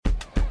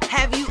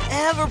Have you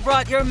ever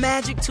brought your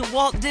magic to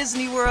Walt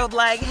Disney World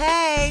like,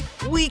 hey,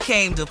 we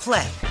came to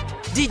play?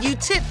 Did you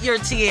tip your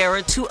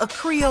tiara to a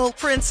Creole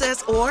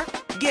princess or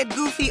get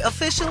goofy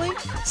officially?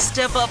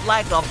 Step up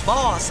like a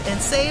boss and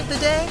save the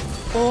day?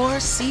 Or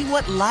see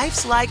what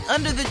life's like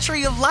under the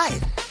tree of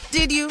life?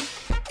 Did you?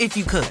 If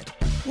you could.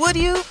 Would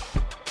you?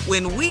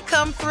 When we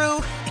come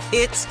through,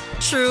 it's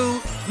true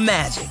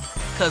magic.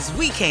 'Cause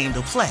we came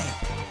to play.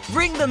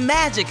 Bring the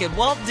magic at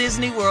Walt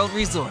Disney World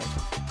Resort.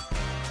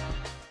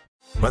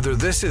 Whether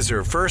this is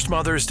her first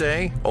Mother's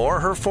Day or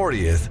her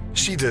 40th,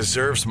 she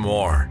deserves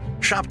more.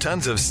 Shop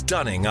tons of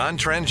stunning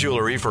on-trend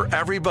jewelry for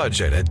every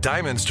budget at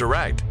Diamonds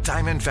Direct.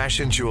 Diamond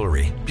fashion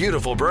jewelry,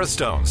 beautiful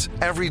birthstones,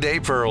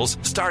 everyday pearls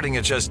starting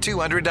at just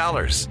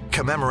 $200.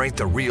 Commemorate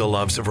the real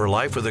loves of her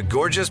life with a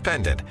gorgeous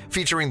pendant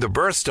featuring the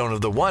birthstone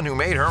of the one who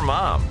made her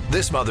mom.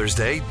 This Mother's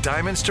Day,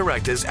 Diamonds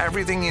Direct is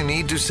everything you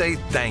need to say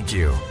thank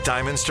you.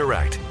 Diamonds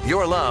Direct,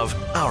 your love,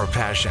 our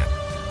passion.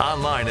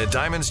 Online at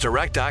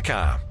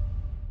diamondsdirect.com.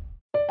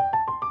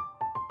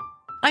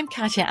 I'm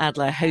Katya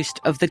Adler, host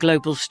of The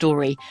Global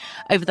Story.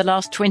 Over the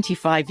last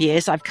 25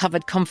 years, I've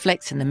covered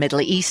conflicts in the Middle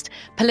East,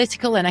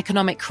 political and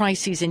economic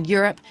crises in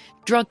Europe,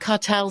 drug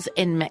cartels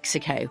in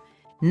Mexico.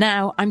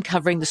 Now I'm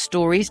covering the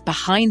stories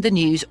behind the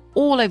news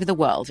all over the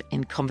world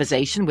in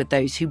conversation with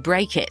those who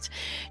break it.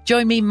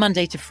 Join me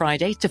Monday to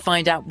Friday to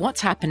find out what's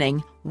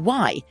happening,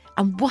 why,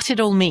 and what it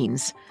all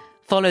means.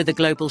 Follow The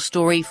Global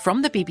Story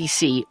from the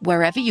BBC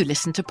wherever you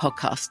listen to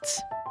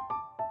podcasts.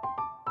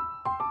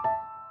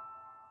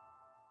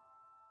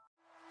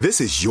 This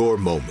is your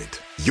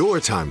moment, your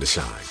time to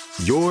shine,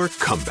 your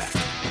comeback.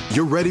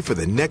 You're ready for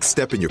the next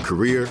step in your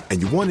career, and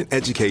you want an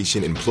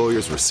education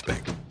employers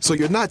respect. So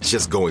you're not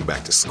just going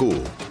back to school,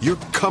 you're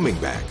coming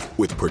back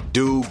with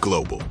Purdue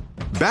Global.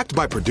 Backed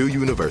by Purdue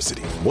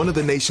University, one of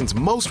the nation's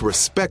most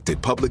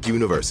respected public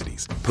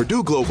universities,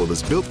 Purdue Global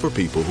is built for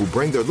people who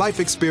bring their life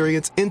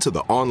experience into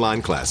the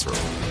online classroom.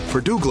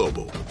 Purdue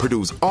Global,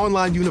 Purdue's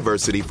online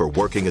university for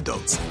working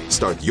adults.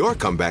 Start your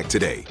comeback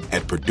today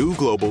at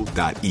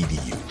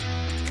purdueglobal.edu.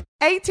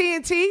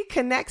 AT&T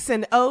connects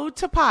an ode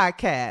to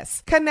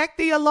podcasts. Connect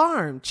the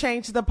alarm.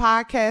 Change the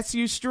podcast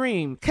you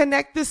stream.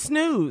 Connect the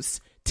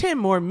snooze. 10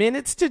 more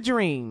minutes to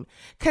dream.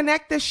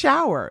 Connect the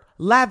shower.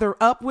 Lather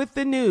up with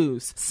the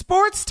news.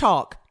 Sports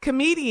talk,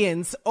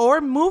 comedians,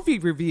 or movie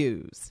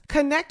reviews.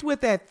 Connect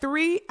with that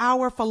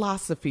 3-hour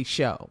philosophy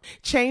show.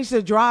 Change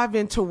the drive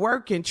into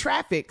work in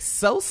traffic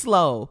so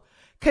slow.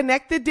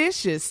 Connect the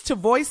dishes to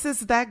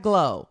voices that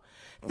glow.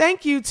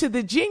 Thank you to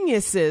the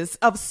geniuses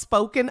of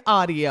spoken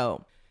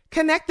audio.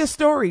 Connect the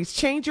stories,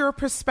 change your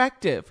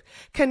perspective.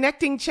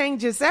 Connecting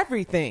changes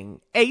everything.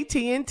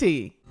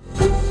 AT&T.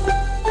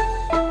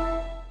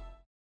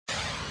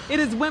 It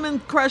is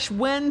Women's Crush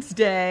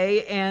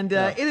Wednesday, and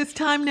it is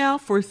time now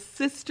for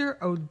Sister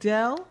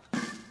Odell.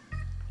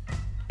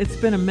 It's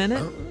been a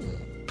minute.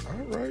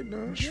 All right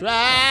now.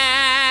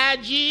 Try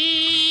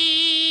Jesus.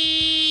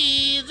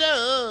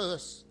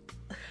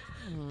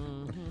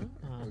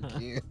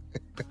 Again.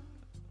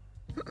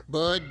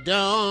 But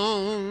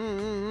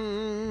don't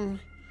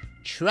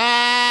try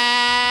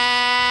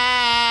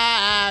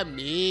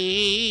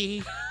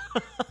me,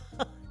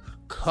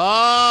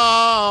 'cause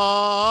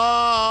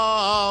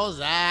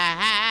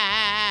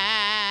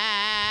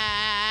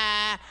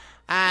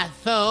I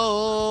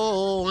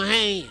throw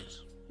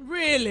hands.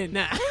 Really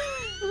now?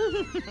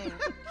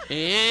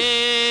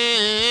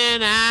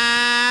 And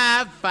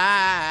I fight.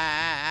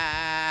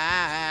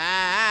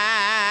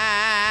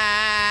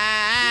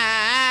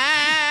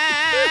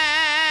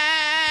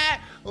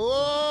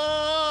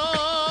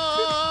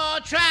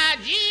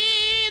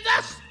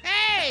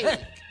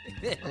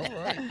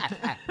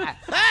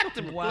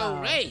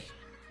 Wow. Glory.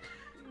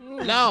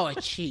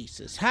 Lord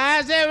Jesus.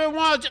 How's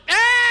everyone?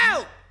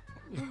 Ow!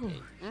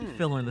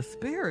 Feeling the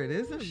spirit,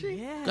 isn't she?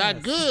 Yes.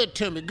 Got good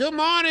to me. Good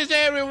morning,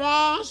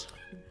 everyone.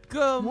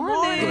 Good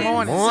morning. Good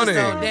morning,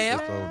 Sister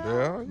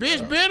Odell.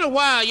 It's been a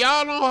while.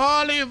 Y'all don't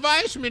hardly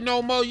invite me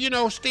no more. You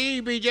know,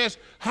 Steve be just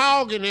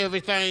hogging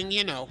everything,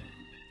 you know.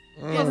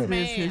 Yes, it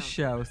is his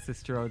show,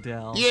 Sister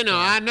Odell. You know,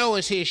 I know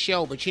it's his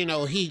show, but, you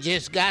know, he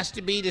just got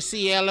to be the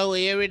CLO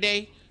every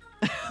day.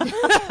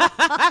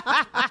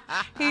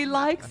 He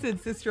likes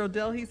it, Sister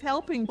Odell. He's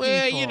helping people.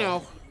 Well, you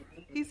know.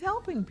 He's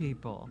helping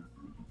people.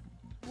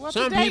 Well,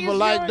 some today people is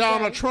like your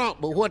Donald day.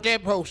 Trump, but what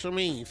that supposed to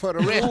mean for the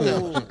rest of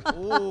them?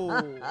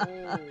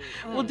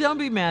 Well, don't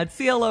be mad.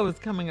 CLO is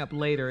coming up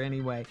later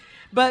anyway.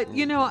 But,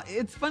 you know,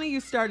 it's funny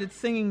you started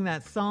singing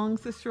that song,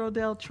 Sister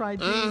Odell, Try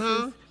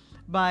Jesus,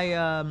 by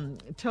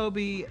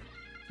Toby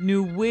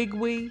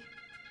Nwigwe.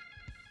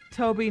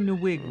 Toby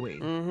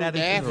Nwigwe. That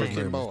is The his African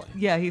name. boy.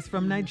 Yeah, he's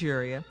from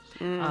Nigeria.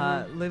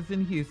 Lives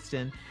in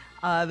Houston.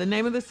 The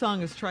name of the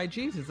song is Try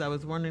Jesus. I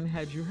was wondering,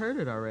 had you heard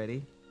it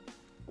already?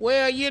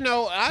 Well, you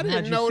know, I How'd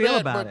didn't you know feel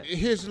that, about but it?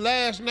 his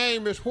last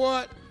name is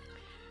what?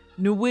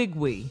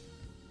 Nwigwe.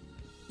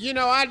 You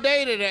know, I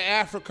dated an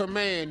African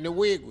man,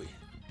 Nwigwe.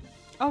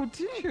 Oh,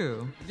 did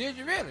you? Did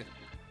you really?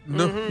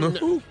 No,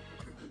 no.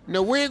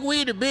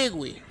 Nwigwe the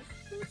Bigwe.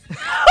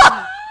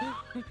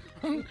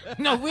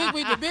 No, Wig,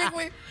 the big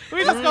one.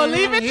 We just gonna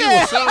leave it He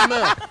there. was something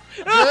else.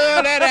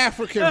 Girl, that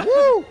African,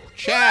 woo,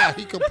 child,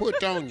 he could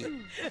put on you.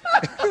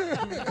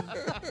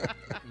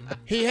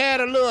 He had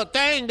a little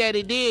thing that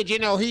he did, you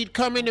know, he'd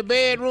come in the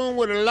bedroom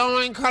with a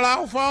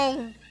loincloth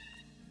on.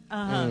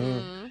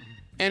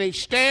 And he'd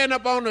stand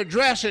up on the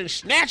dresser and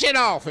snatch it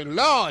off, and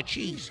Lord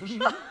Jesus.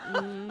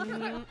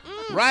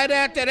 Right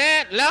after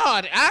that,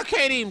 Lord, I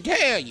can't even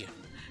tell you.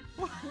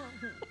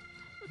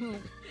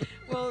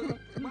 Well,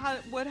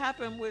 what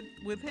happened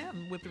with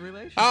him, with the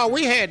relationship? Oh,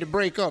 we had to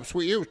break up,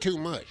 sweet. It was too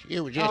much.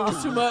 It was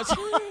just Too much.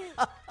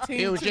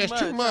 It was just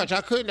too much. I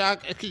couldn't.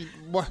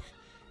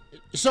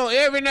 So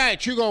every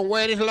night you gonna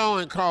wear this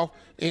loincloth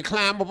and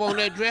climb up on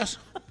that dresser?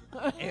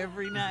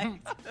 Every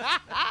night.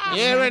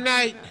 Every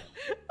night.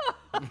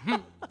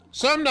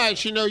 Some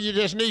nights, you know, you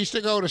just needs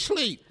to go to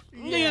sleep.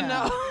 You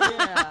know.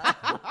 Yeah.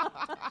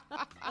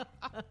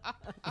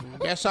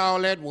 That's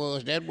all that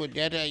was. That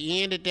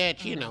you ended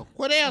that, you know.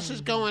 What else is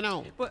going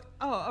on? But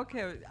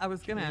okay. I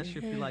was gonna ask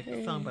you if you like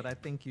the song, but I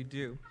think you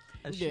do.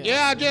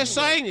 Yeah, I just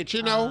sang it,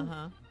 you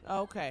know.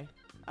 Okay.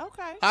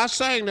 I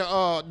sang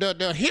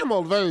the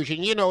Himmel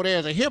version. You know,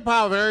 there's a hip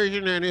hop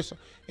version and it's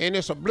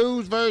a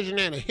blues version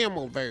and a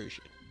Himmel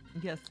version.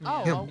 Yes,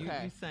 Oh, ma'am.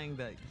 okay. You sang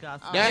the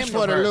gospel. That's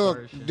Himmel for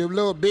version. the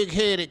little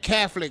big-headed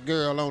Catholic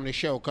girl on the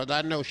show, because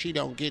I know she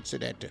don't get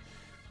it at the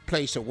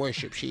place of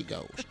worship she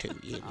goes to.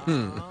 You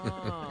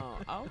know?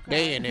 Oh, okay.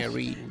 They in there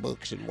reading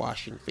books and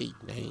washing feet,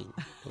 and they ain't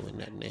doing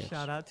nothing else.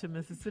 Shout out to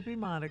Mississippi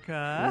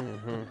Monica.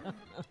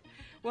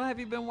 Well, have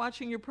you been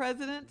watching your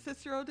president,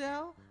 Sister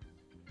Odell?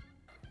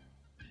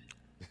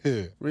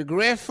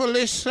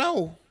 Regretfully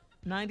so.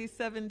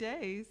 97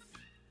 days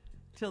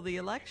till the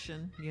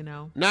election, you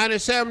know.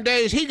 97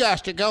 days, he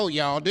got to go,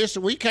 y'all.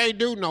 We can't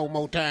do no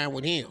more time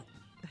with him.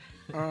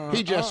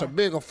 He just a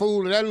bigger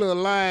fool. That little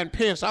lying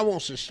Pence, I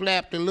want to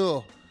slap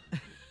both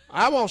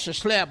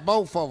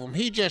of them.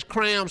 He just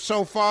crammed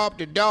so far up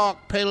the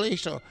dark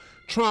place of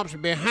Trump's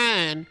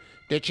behind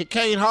that you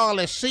can't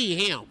hardly see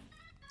him.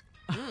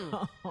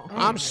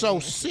 I'm so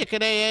sick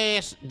of their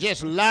ass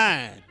just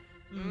lying.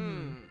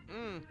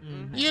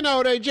 You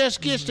know, they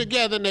just gets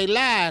together and they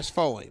lies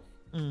for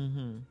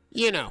him.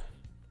 You know.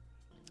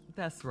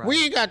 That's right.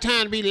 We ain't got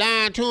time to be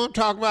lying to him,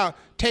 talking about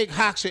take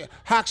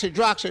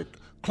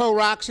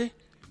hydroxychloroxy.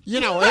 You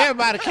know,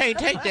 everybody can't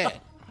take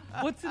that.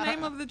 What's the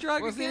name of the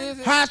drug again?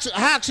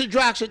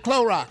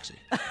 Hydroxychloroxy.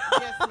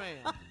 Yes,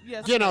 ma'am.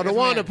 Yes, You know, the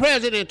one the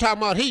president talking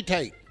about he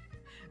take.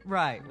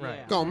 Right.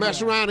 Gonna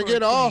mess around and get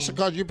an ulcer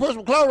because you put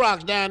some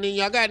Clorox down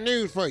there, I got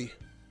news for you.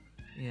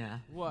 Yeah.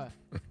 What?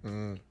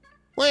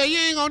 Well, you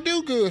ain't gonna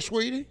do good,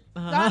 sweetie.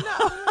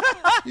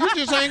 You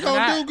just ain't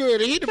gonna do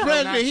good. He the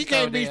president, he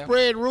can't be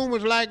spreading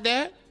rumors like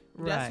that.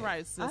 That's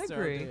right, Sister I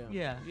agree. Odell.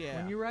 Yeah. Yeah.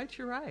 When you're right,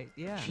 you're right.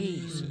 Yeah.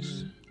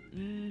 Jesus.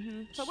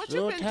 So what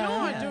So you been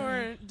tired.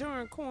 doing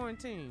during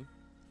quarantine?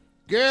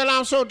 Girl,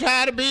 I'm so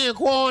tired of being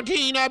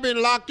quarantined. I've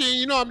been locked in.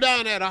 You know, I'm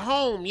down at a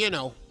home, you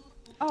know.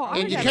 Oh,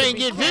 And you can't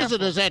get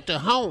visitors at the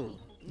home.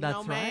 That's No,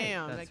 right.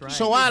 ma'am. That's right.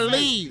 So I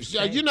leave.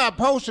 You're not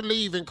supposed to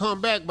leave and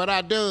come back, but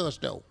I does,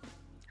 though.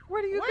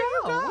 Where do you Where you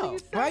go? go? What are you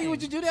Why saying?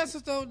 would you do that,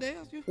 Sister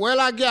Odell? Well,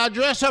 I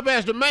dress up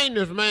as the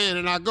maintenance man,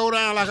 and I go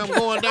down like I'm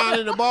going down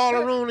in the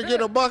boiler room to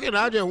get a bucket, and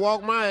I just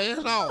walk my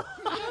ass off.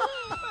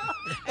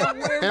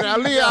 And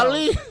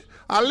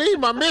I leave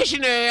my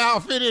missionary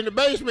outfit in the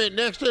basement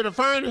next to the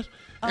furnace.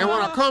 And when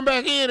I come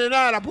back in at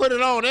night, I put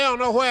it on. They don't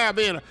know where I've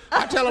been.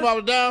 I tell them I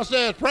was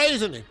downstairs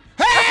praising him.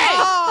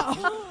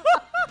 Hey!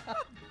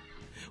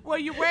 Well,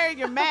 you're wearing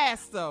your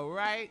mask though,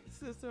 right,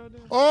 Sister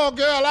Odell? Oh,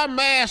 girl, I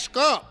mask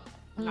up.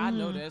 I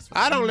know that's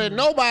I don't let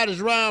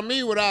nobody's around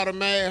me without a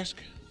mask.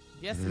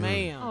 Yes,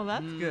 ma'am. Oh,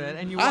 that's good.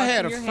 And you I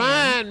had a washing your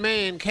fine hands.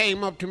 man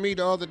came up to me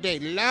the other day.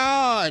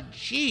 Lord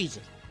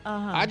Jesus.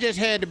 I just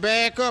had to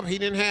back up. He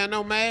didn't have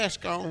no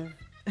mask on.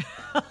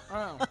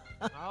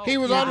 He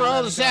was on the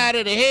other side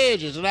of the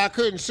hedges, and I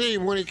couldn't see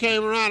him when he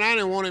came around. I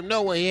didn't want him to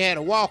know where he had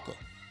a walker.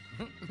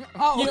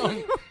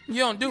 You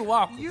don't do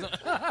walkers.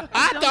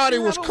 I thought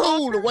it was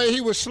cool the way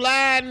he was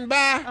sliding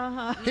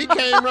by. He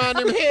came around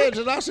them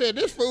hedges. I said,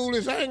 this fool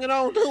is hanging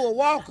on to a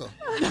walker.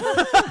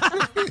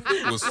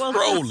 It was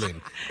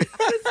scrolling.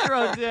 Sister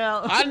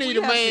Odell. I need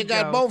a we have man to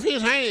got go. both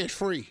his hands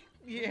free.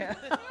 Yeah.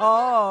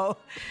 Oh.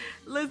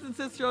 Listen,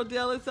 Sister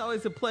Odell, it's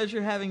always a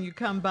pleasure having you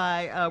come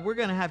by. We're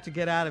going to have to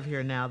get out of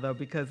here now, though,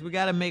 because we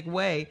got to make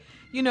way,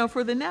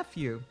 for the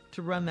nephew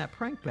to run that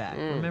prank back.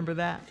 Remember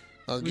that?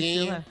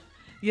 Again?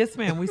 Yes,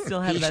 ma'am. We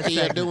still have He's that still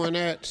segment. doing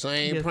that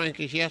same Yes. prank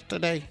as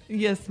yesterday.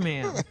 Yes,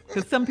 ma'am.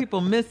 Because some people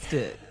missed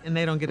it and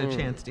they don't get a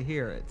chance to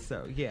hear it.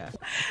 So, yeah.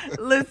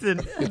 Listen,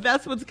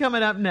 that's what's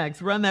coming up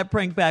next. Run that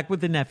prank back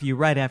with the nephew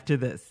right after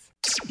this.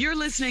 You're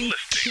listening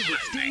to the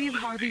Steve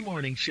Harvey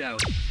Morning Show.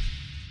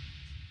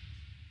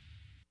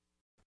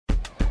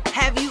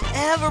 Have you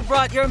ever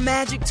brought your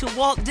magic to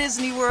Walt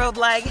Disney World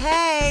like,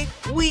 hey,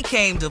 we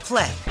came to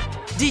play?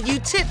 Did you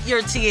tip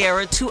your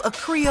tiara to a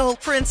Creole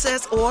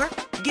princess or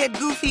get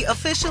goofy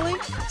officially?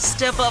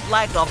 Step up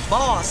like a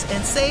boss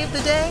and save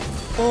the day?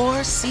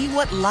 Or see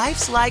what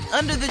life's like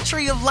under the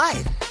tree of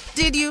life?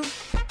 Did you?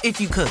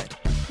 If you could,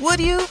 would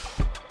you?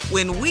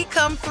 When we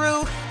come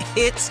through,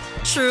 it's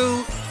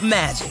true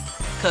magic.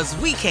 'Cause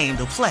we came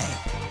to play.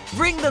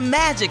 Bring the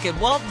magic at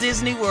Walt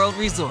Disney World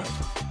Resort.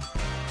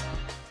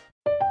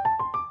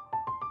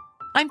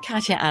 I'm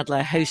Katya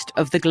Adler, host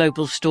of The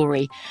Global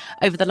Story.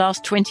 Over the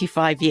last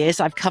 25 years,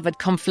 I've covered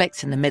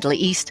conflicts in the Middle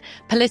East,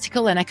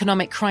 political and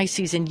economic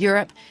crises in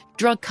Europe,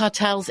 drug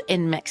cartels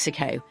in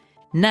Mexico.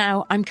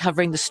 Now I'm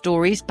covering the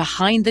stories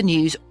behind the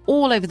news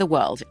all over the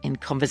world in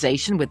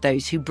conversation with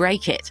those who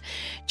break it.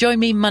 Join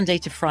me Monday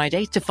to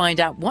Friday to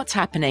find out what's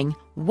happening,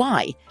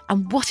 why,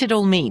 and what it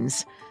all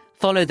means.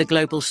 Follow The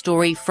Global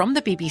Story from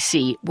the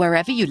BBC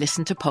wherever you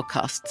listen to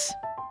podcasts.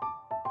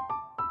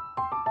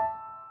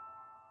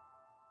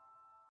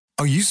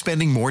 Are you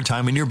spending more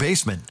time in your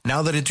basement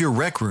now that it's your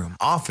rec room,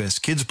 office,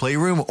 kids'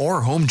 playroom,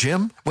 or home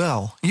gym?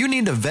 Well, you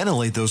need to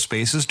ventilate those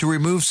spaces to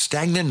remove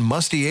stagnant,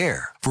 musty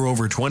air. For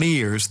over 20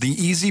 years, the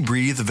Easy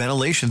Breathe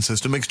ventilation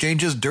system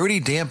exchanges dirty,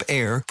 damp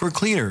air for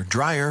cleaner,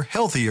 drier,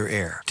 healthier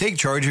air. Take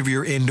charge of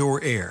your indoor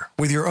air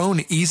with your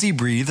own Easy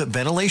Breathe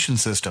ventilation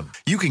system.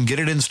 You can get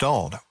it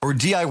installed, or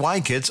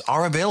DIY kits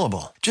are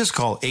available. Just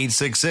call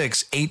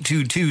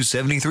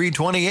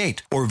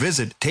 866-822-7328 or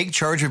visit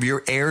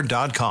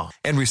takechargeofyourair.com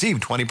and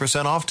receive 20%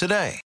 off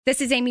today.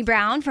 This is Amy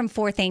Brown from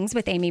 4 Things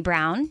with Amy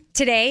Brown.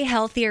 Today,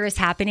 Healthier is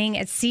happening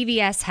at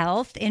CVS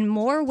Health in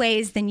more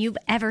ways than you've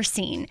ever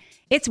seen.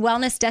 It's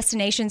wellness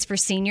destinations for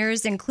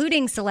seniors,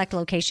 including select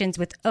locations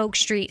with Oak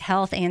Street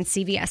Health and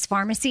CVS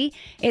Pharmacy.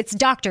 It's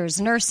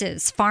doctors,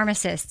 nurses,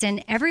 pharmacists,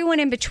 and everyone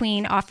in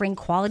between offering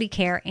quality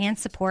care and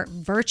support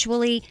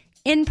virtually,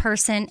 in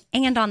person,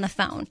 and on the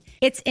phone.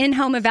 It's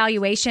in-home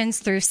evaluations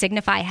through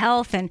Signify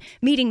Health and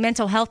meeting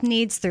mental health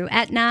needs through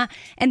Aetna.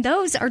 And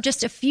those are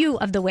just a few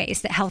of the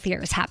ways that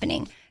Healthier is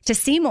happening. To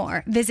see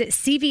more, visit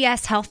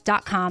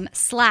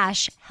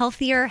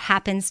cvshealth.com/healthier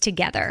happens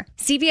together.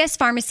 CVS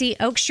Pharmacy,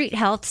 Oak Street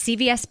Health,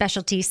 CVS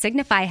Specialty,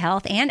 Signify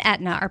Health, and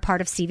Aetna are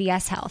part of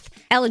CVS Health.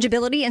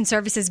 Eligibility and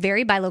services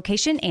vary by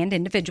location and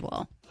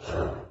individual.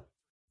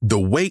 The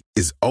wait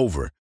is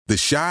over. The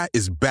Chi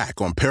is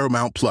back on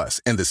Paramount Plus,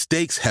 and the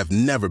stakes have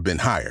never been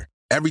higher.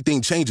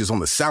 Everything changes on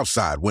the South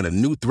Side when a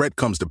new threat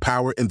comes to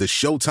power in the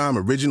Showtime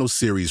original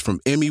series from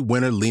Emmy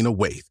winner Lena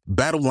Waithe.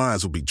 Battle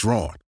lines will be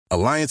drawn,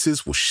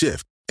 alliances will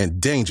shift,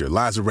 and danger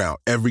lies around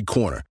every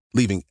corner,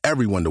 leaving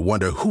everyone to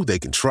wonder who they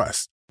can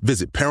trust.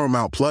 Visit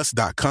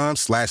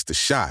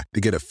ParamountPlus.com/The Chi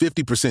to get a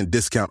 50%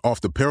 discount off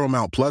the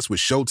Paramount Plus with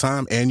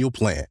Showtime annual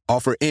plan.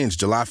 Offer ends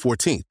July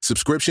 14th.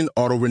 Subscription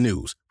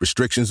auto-renews.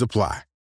 Restrictions apply.